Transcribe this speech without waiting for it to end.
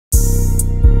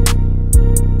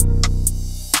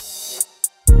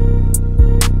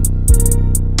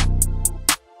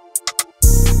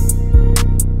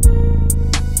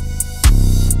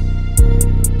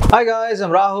Hi guys,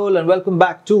 I'm Rahul and welcome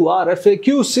back to our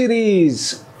FAQ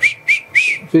series.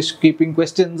 Fish keeping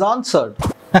questions answered.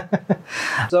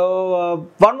 So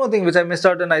one more thing which I missed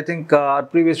out in I think our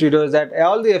previous video is that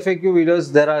all the FAQ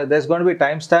videos there's going to be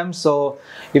timestamps. So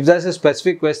if there's a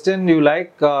specific question you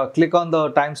like, click on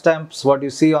the timestamps what you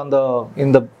see on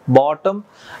in the bottom,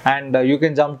 and you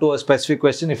can jump to a specific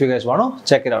question if you guys want to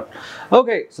check it out.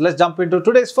 Okay, so let's jump into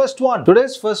today's first one.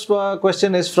 Today's first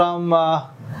question is from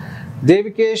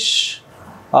Devikesh.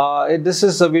 This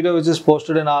is a video which is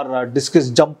posted in our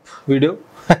Discus jump video.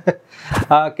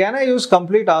 Can I use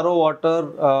complete RO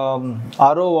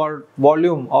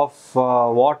volume of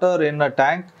water in a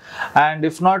tank? And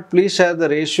if not, please share the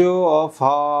ratio of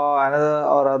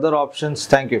other options.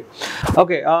 Thank you.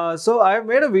 Okay, so I have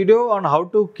made a video on how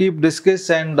to keep discus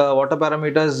and water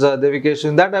parameters, Devikesh.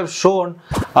 In that I've shown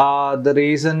the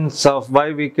reasons of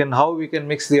how we can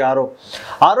mix the RO.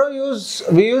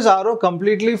 We use RO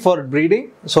completely for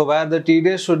breeding. So where the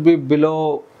TDS should be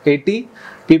below 80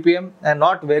 ppm and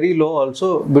not very low,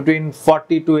 also between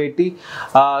 40 to 80.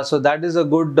 So that is a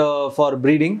good for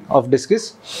breeding of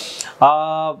discus.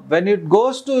 When it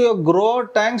goes to your grower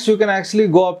tanks, you can actually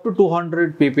go up to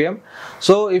 200 ppm.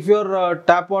 So if your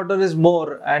tap water is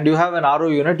more and you have an RO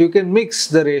unit, you can mix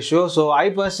the ratio. So I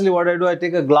personally, what I do, I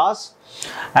take a glass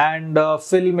and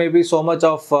fill maybe so much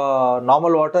of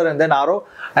normal water and then RO,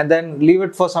 and then leave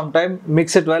it for some time,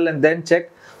 mix it well and then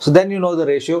check. So then you know the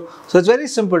ratio. So it's very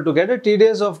simple. To get a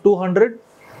TDS of 200,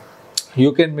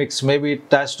 you can mix. Maybe it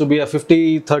has to be a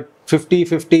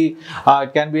 50-50,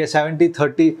 it can be a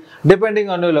 70-30,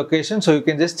 depending on your location. So you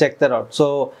can just check that out.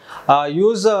 So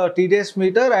use a TDS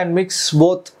meter and mix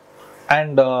both,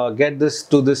 and get this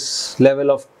to this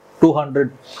level of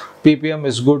 200 ppm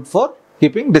is good for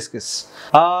keeping discus.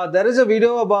 There is a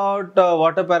video about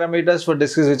water parameters for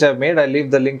discus which I've made. I'll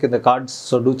leave the link in the cards,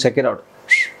 so do check it out.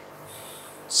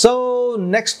 So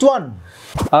next one,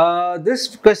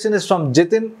 this question is from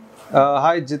Jitin.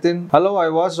 Hi Jitin. Hello, I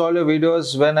watched all your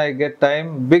videos when I get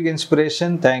time. Big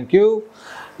inspiration, thank you.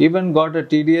 Even got a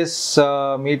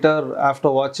TDS meter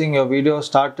after watching your video.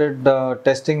 Started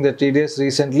testing the TDS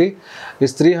recently.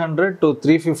 Is 300 to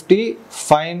 350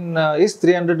 fine? Is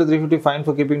 300 to 350 fine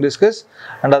for keeping discus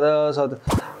and others?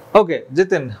 Okay,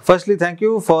 Jitin. Firstly, thank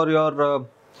you for your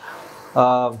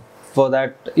for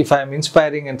that, if I am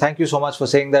inspiring, and thank you so much for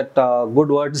saying that good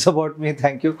words about me.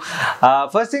 Thank you.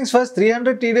 First things first,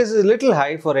 300 TDS is a little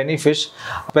high for any fish.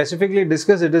 Specifically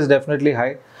discus, it is definitely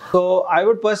high. So I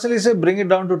would personally say bring it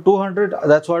down to 200.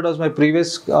 That's what was my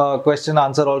previous question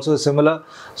answer, also similar.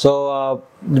 So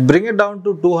bring it down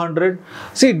to 200.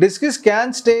 See, discus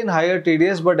can stay in higher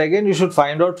TDS, but again you should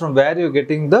find out from where you're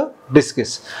getting the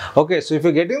discus. Okay, so if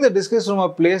you're getting the discus from a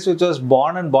place which was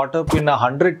born and brought up in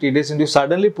 100 TDS and you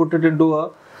suddenly put it into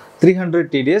a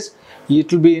 300 TDS,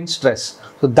 it will be in stress.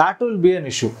 So that will be an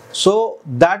issue. So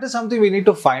that is something we need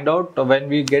to find out when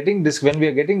we are getting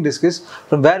discus,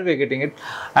 from where we are getting it,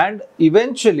 and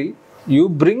eventually you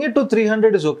bring it to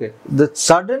 300 is okay. The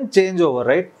sudden changeover,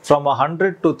 right, from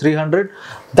 100 to 300,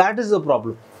 that is the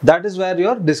problem. That is where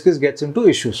your discus gets into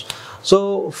issues.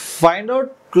 So find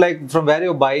out like from where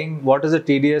you're buying, what is the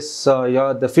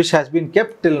TDS the fish has been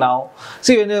kept till now.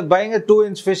 See, when you're buying a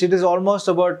 2-inch fish, it is almost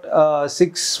about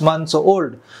 6 months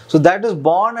old. So that is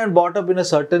born and brought up in a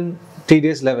certain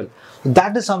TDS level.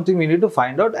 That is something we need to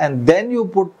find out, and then you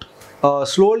put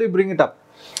slowly bring it up.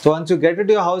 So once you get it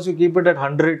to your house, you keep it at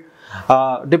 100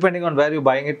 depending on where you're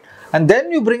buying it, and then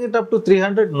you bring it up to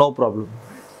 300, no problem.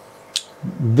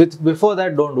 Before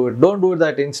that, don't do it. Don't do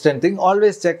that instant thing.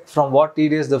 Always check from what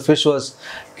TDS the fish was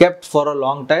kept for a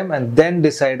long time, and then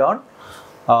decide on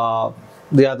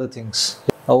the other things.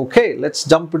 Okay, let's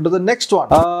jump into the next one.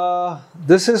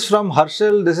 This is from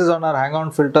Harshal. This is on our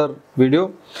hang-on filter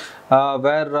video,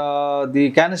 where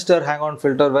the canister hang-on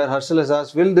filter, where Harshal has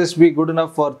asked, will this be good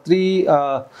enough for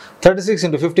 36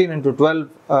 into 15 into 12?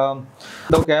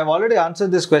 Okay, I've already answered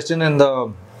this question in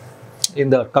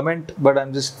the comment, but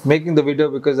I'm just making the video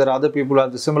because there are other people who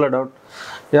have the similar doubt.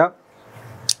 Yeah.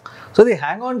 So the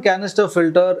hang-on canister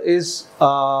filter is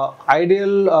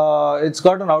ideal. It's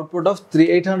got an output of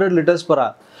 800 liters per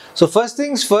hour. So first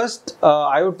things first,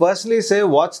 I would personally say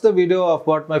watch the video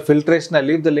about my filtration. I'll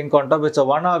leave the link on top. It's a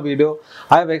 1-hour video.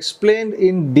 I have explained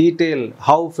in detail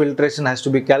how filtration has to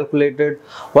be calculated,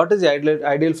 what is the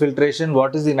ideal filtration,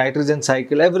 what is the nitrogen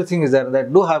cycle, everything is there.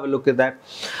 Do have a look at that.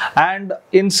 And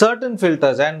in certain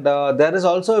filters, and there is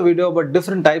also a video about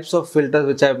different types of filters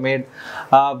which I have made,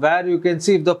 where you can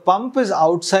see if the pump is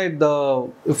outside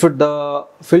if the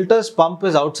filter's pump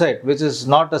is outside, which is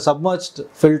not a submerged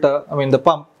filter, I mean the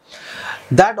pump,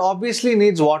 that obviously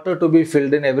needs water to be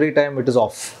filled in every time it is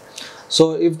off.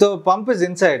 So if the pump is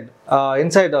inside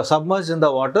or submerged in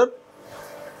the water,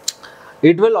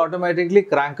 it will automatically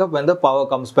crank up when the power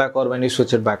comes back or when you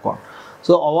switch it back on.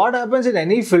 So what happens in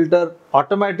any filter,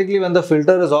 automatically when the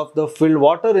filter is off, the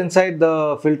water inside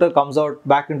the filter comes out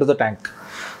back into the tank.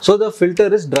 So the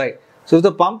filter is dry. So if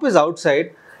the pump is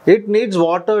outside, it needs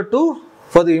water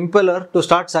for the impeller to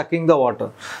start sucking the water.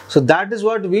 So that is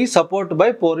what we support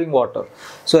by pouring water.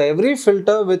 So every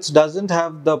filter which doesn't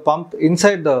have the pump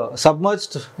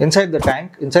submerged inside the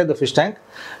tank, inside the fish tank,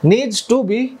 needs to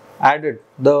be added.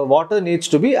 The water needs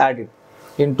to be added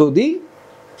into the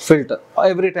filter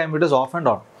every time it is off and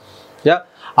on. Yeah.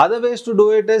 Other ways to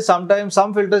do it is, sometimes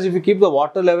some filters, if you keep the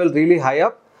water level really high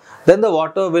up, then the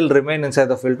water will remain inside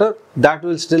the filter. That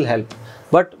will still help.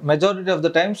 But majority of the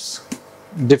times,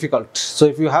 difficult. So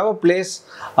if you have a place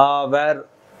where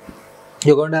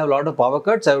you're going to have a lot of power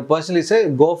cuts, I would personally say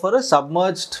go for a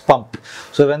submerged pump.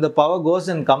 So when the power goes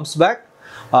and comes back,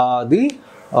 the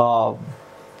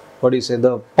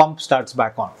pump starts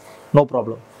back on. No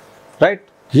problem. Right?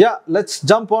 Yeah, let's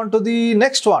jump on to the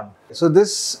next one. So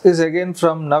this is again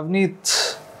from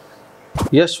Navneet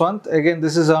Yashwant. Again,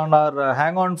 this is on our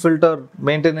hang-on filter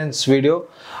maintenance video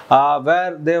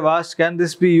where they've asked, can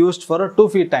this be used for a 2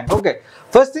 feet tank? Okay,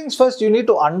 first things first, you need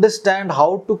to understand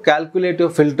how to calculate your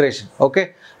filtration.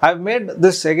 Okay, I've made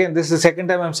this, again, this is the second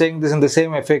time I'm saying this in the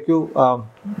same FAQ.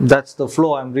 That's the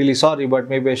flow. I'm really sorry, but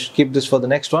maybe I should keep this for the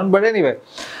next one. But anyway,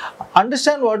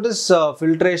 understand what is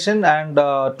filtration, and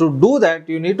to do that,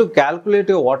 you need to calculate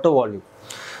your water volume.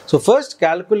 So first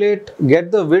calculate,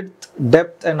 get the width,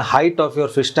 depth and height of your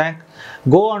fish tank.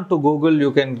 Go on to Google,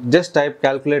 you can just type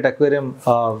calculate aquarium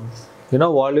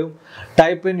volume.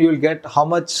 Type in, you will get how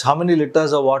many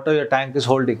liters of water your tank is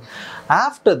holding.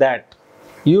 After that,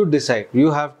 you decide,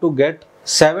 you have to get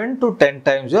 7 to 10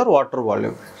 times your water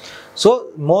volume. So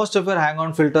most of your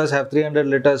hang-on filters have 300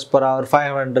 liters per hour,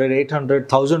 500,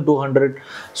 800, 1200.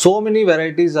 So many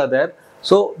varieties are there.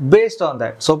 So based on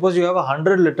that, suppose you have a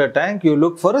 100 liter tank, you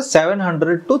look for a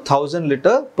 700 to 1000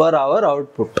 liter per hour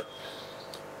output.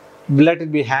 Let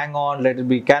it be hang-on, let it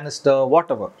be canister,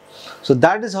 whatever. So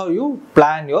that is how you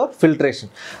plan your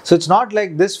filtration. So it's not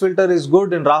like this filter is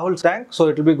good in Rahul's tank, so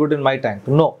it will be good in my tank.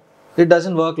 No, it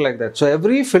doesn't work like that. So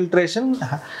every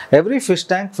fish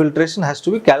tank filtration has to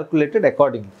be calculated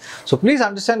accordingly. So please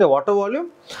understand your water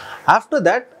volume. After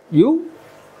that, you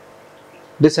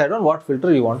decide on what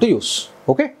filter you want to use.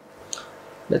 Okay,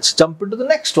 let's jump into the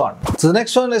next one. So the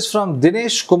next one is from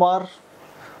Dinesh Kumar.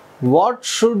 What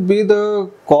should be the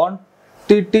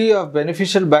quantity of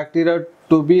beneficial bacteria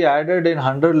to be added in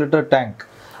 100 liter tank?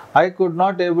 I could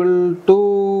not able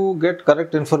to get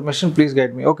correct information. Please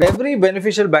guide me. Okay, every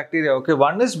beneficial bacteria. Okay,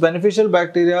 one is beneficial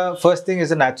bacteria. First thing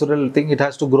is a natural thing. It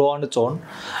has to grow on its own.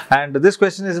 And this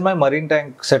question is in my marine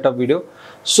tank setup video.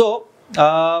 So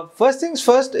first things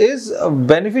first is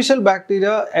beneficial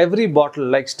bacteria. Every bottle,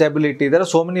 like stability, there are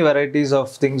so many varieties of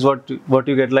things what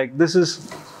you get. Like this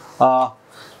is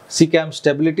CCAM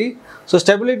stability. So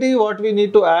stability, what we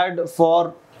need to add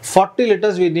for 40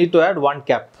 liters, we need to add 1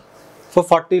 cap. For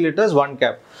 40 liters, 1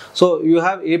 cap. So you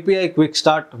have API quick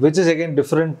start, which is again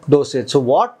different dosage. So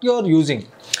what you're using,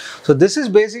 so this is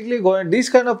basically these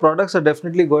kind of products are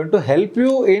definitely going to help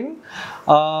you in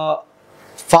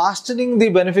fastening the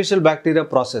beneficial bacteria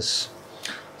process.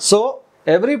 So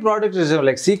every product is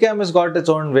like CCAM has got its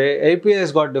own way, API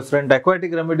has got different,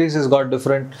 aquatic remedies has got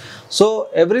different. So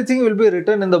everything will be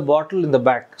written in the bottle in the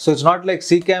back. So it's not like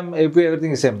CCAM, API,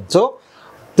 everything is same. So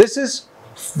this is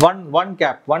one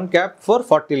cap for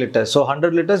 40 liters. So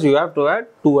 100 liters you have to add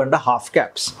 2.5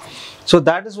 caps. So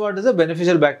that is what is a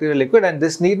beneficial bacterial liquid, and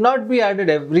this need not be added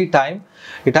every time.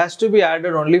 It has to be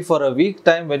added only for a week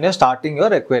time when you're starting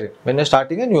your aquarium, when you're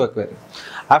starting a new aquarium.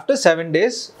 After 7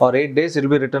 days or 8 days, it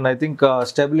will be written, I think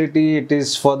stability, it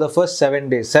is for the first 7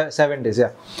 days, 7 days,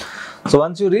 yeah. So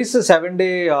once you reach the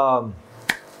 7-day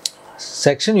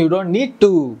section, you don't need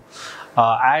to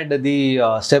add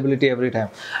the stability every time.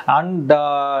 And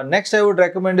next I would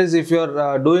recommend is, if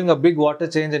you're doing a big water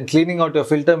change and cleaning out your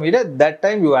filter media, that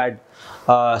time you add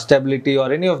stability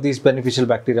or any of these beneficial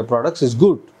bacteria products is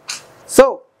good.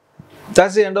 So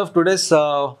that's the end of today's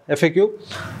FAQ.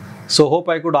 So hope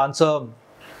I could answer,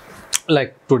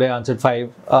 like today I answered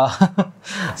 5.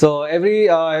 So every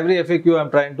FAQ I'm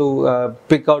trying to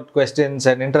pick out questions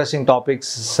and interesting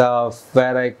topics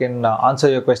where I can answer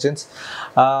your questions.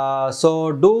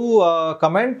 So do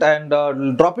comment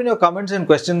and drop in your comments and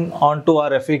question onto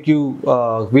our FAQ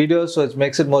videos, so it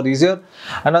makes it more easier.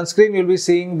 And on screen you'll be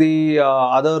seeing the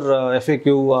other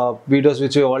FAQ videos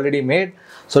which we already made.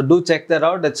 So do check that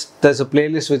out. There's a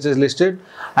playlist which is listed.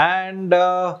 And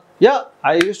Yeah,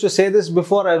 I used to say this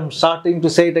before, I'm starting to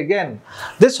say it again.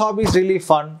 This hobby is really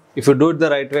fun if you do it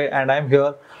the right way, and I'm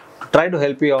here to try to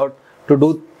help you out to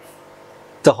do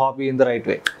the hobby in the right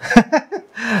way.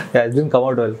 Yeah, it didn't come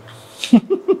out well.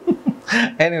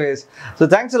 Anyways, so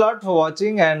thanks a lot for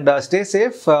watching, and stay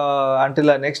safe until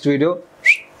our next video.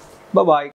 Bye bye.